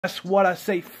That's what I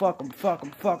say, fuck them, fuck them,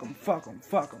 fuck them, fuck them,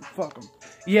 fuck them, fuck them.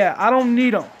 Yeah, I don't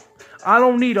need them. I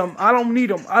don't need them, I don't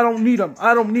need them, I don't need them,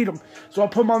 I don't need them. So I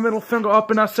put my middle finger up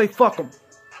and I say, fuck them.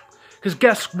 Because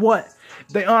guess what?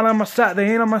 They aren't on my side,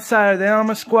 they ain't on my side, they ain't on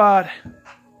my squad.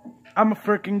 I'm a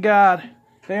freaking god.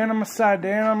 They ain't on my side,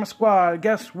 they ain't on my squad.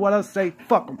 Guess what I say,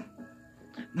 fuck them.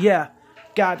 Yeah,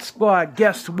 God squad,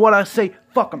 guess what I say,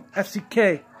 fuck them.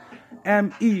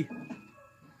 FCK-ME.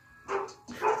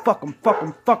 Fuck them, fuck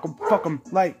them, fuck them, fuck them.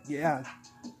 Like, yeah.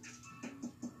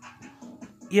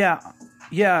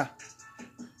 Yeah.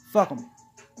 Fuck them.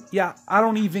 Yeah, I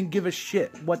don't even give a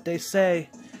shit what they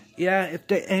say. Yeah, if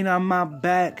they ain't on my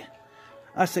back,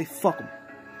 I say fuck them.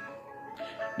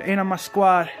 They ain't on my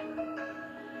squad.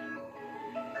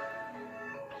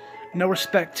 No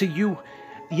respect to you.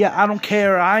 Yeah, I don't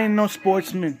care. I ain't no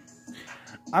sportsman.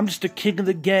 I'm just a king of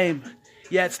the game.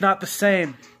 Yeah, it's not the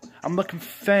same. I'm looking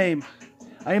for fame.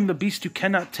 I am the beast you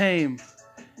cannot tame.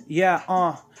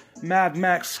 Yeah, Mad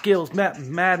Max skills, Mad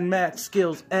Max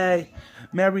skills,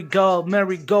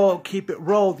 Marigold, keep it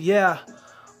rolled, yeah.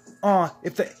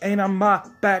 If they ain't on my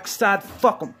backside,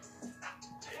 fuck them.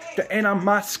 If they ain't on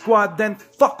my squad, then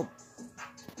fuck them.